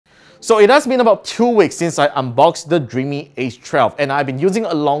So it has been about 2 weeks since I unboxed the Dreame H12 and I've been using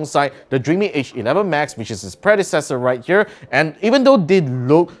alongside the Dreame H11 Max, which is its predecessor right here. And even though they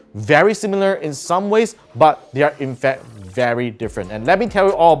look very similar in some ways, but they are in fact very different. And let me tell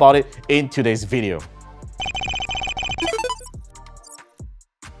you all about it in today's video.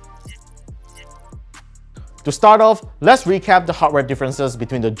 To start off, let's recap the hardware differences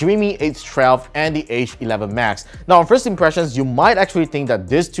between the Dreame H12 and the H11 Max. Now, on first impressions, you might actually think that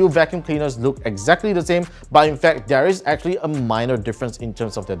these two vacuum cleaners look exactly the same, but in fact, there is actually a minor difference in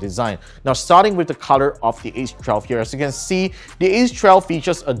terms of their design. Now, starting with the color of the H12 here, as you can see, the H12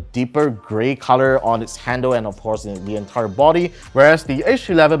 features a deeper gray color on its handle and of course in the entire body, whereas the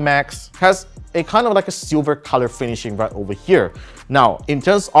H11 Max has a kind of like a silver color finishing right over here. Now, in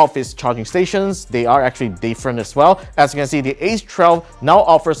terms of its charging stations, they are actually different as well. As you can see, the H12 now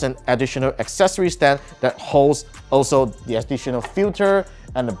offers an additional accessory stand that holds also the additional filter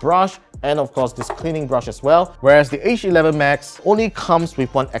and the brush, and of course this cleaning brush as well. Whereas the H11 Max only comes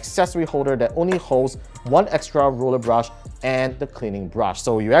with one accessory holder that only holds one extra roller brush and the cleaning brush.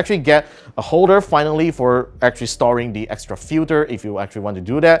 So you actually get a holder finally for actually storing the extra filter if you actually want to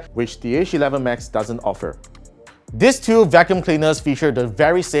do that, which the H11 Max doesn't offer. These two vacuum cleaners feature the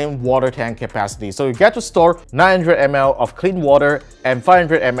very same water tank capacity. So you get to store 900 ml of clean water and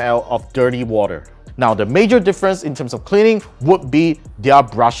 500 ml of dirty water. Now, the major difference in terms of cleaning would be their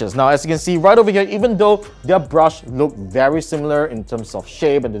brushes. Now, as you can see right over here, even though their brush look very similar in terms of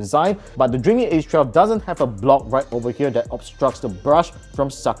shape and design, but the Dreame H12 doesn't have a block right over here that obstructs the brush from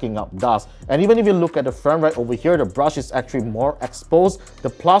sucking up dust. And even if you look at the front right over here, the brush is actually more exposed. The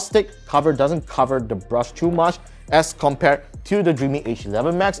plastic cover doesn't cover the brush too much as compared to the Dreame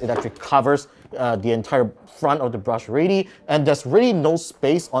H11 Max. It actually covers the entire front of the brush already, and there's really no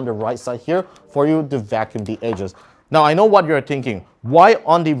space on the right side here for you to vacuum the edges. Now, I know what you're thinking, why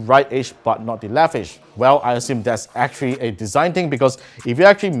on the right edge but not the left edge? Well, I assume that's actually a design thing, because if you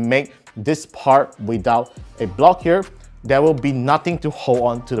actually make this part without a block here, there will be nothing to hold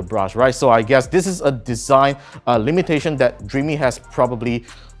on to the brush, right? So I guess this is a design limitation that Dreame has probably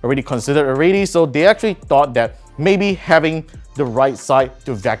already considered already. So they actually thought that maybe having the right side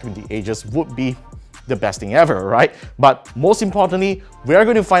to vacuum the edges would be the best thing ever, right? But most importantly, we are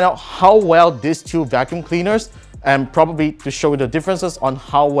going to find out how well these two vacuum cleaners, and probably to show you the differences on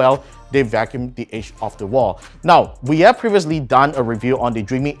how well they vacuum the edge of the wall. Now, we have previously done a review on the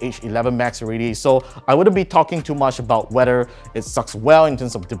Dreame H11 Max already, so I wouldn't be talking too much about whether it sucks well in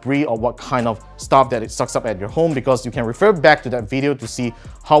terms of debris or what kind of stuff that it sucks up at your home, because you can refer back to that video to see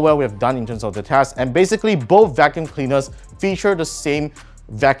how well we have done in terms of the test. And basically, both vacuum cleaners feature the same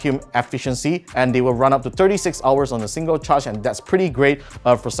vacuum efficiency, and they will run up to 36 hours on a single charge, and that's pretty great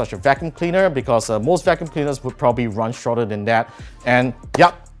for such a vacuum cleaner, because most vacuum cleaners would probably run shorter than that. And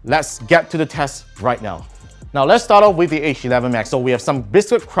yep, let's get to the test right now. Now let's start off with the H11 Max. So we have some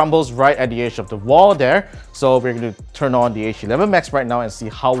biscuit crumbles right at the edge of the wall there. So we're going to turn on the H11 Max right now and see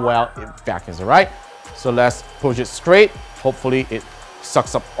how well it vacuums, all right? So let's push it straight. Hopefully it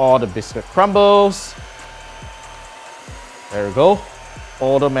sucks up all the biscuit crumbles. There we go.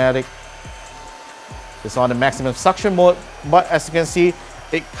 Automatic. It's on the maximum suction mode, but as you can see,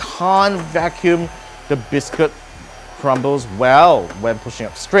 it can't vacuum the biscuit crumbles well when pushing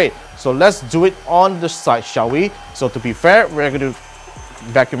up straight. So let's do it on the side, shall we? So to be fair, we're going to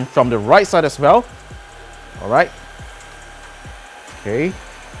vacuum from the right side as well. All right. Okay.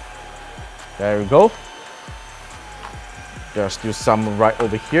 There we go. There's still some right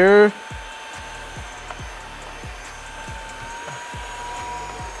over here.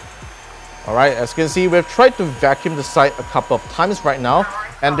 All right, as you can see, we've tried to vacuum the side a couple of times right now,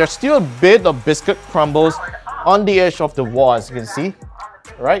 and there's still a bit of biscuit crumbles on the edge of the wall, as you can see.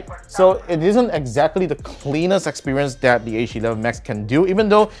 All right, so it isn't exactly the cleanest experience that the H11 Max can do, even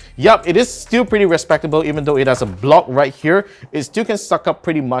though, yep, it is still pretty respectable. Even though it has a block right here, it still can suck up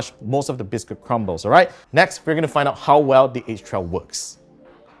pretty much most of the biscuit crumbles. All right, next, we're going to find out how well the H12 works.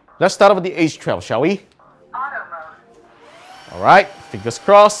 Let's start off with the H12, shall we? All right, fingers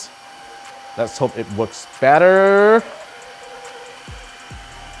crossed. Let's hope it works better.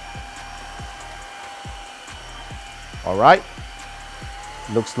 All right.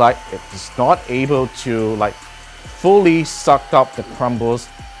 Looks like it is not able to fully suck up the crumbles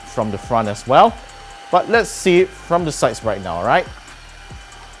from the front as well. But let's see it from the sides right now, all right?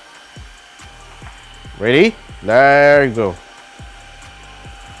 Ready? There you go.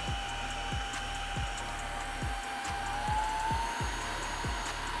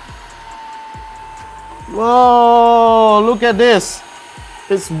 Whoa, look at this.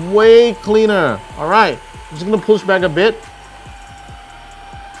 It's way cleaner. All right, I'm just gonna push back a bit.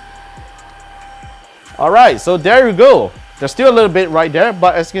 Alright, so there you go. There's still a little bit right there,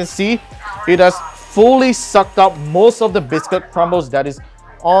 but as you can see, it has fully sucked up most of the biscuit crumbles that is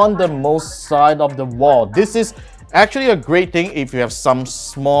on the most side of the wall. This is actually a great thing if you have some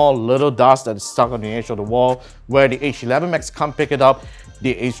small little dust that is stuck on the edge of the wall where the H11 Max can't pick it up,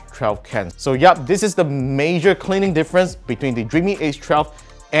 the H12 can. So yep, this is the major cleaning difference between the Dreame H12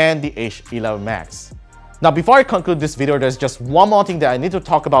 and the H11 Max. Now, before I conclude this video, there's just one more thing that I need to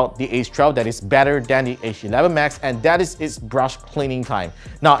talk about the H12 that is better than the H11 Max, and that is its brush cleaning time.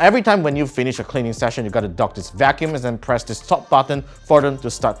 Now, every time when you finish a cleaning session, you gotta dock this vacuum and then press this top button for them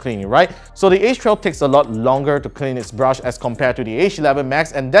to start cleaning, right? So the H12 takes a lot longer to clean its brush as compared to the H11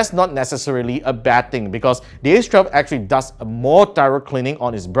 Max, and that's not necessarily a bad thing because the H12 actually does a more thorough cleaning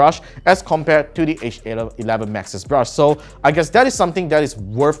on its brush as compared to the H11 Max's brush. So I guess that is something that is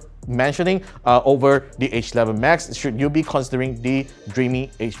worth mentioning over the H11 Max should you be considering the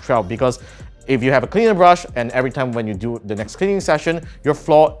Dreame H12, because if you have a cleaner brush and every time when you do the next cleaning session, your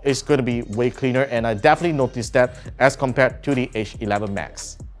floor is going to be way cleaner, and I definitely noticed that as compared to the H11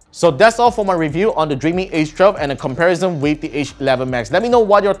 Max. So that's all for my review on the Dreame H12 and a comparison with the H11 Max. Let me know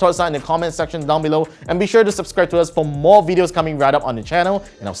what your thoughts are in the comment section down below, and be sure to subscribe to us for more videos coming right up on the channel,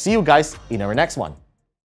 and I'll see you guys in our next one.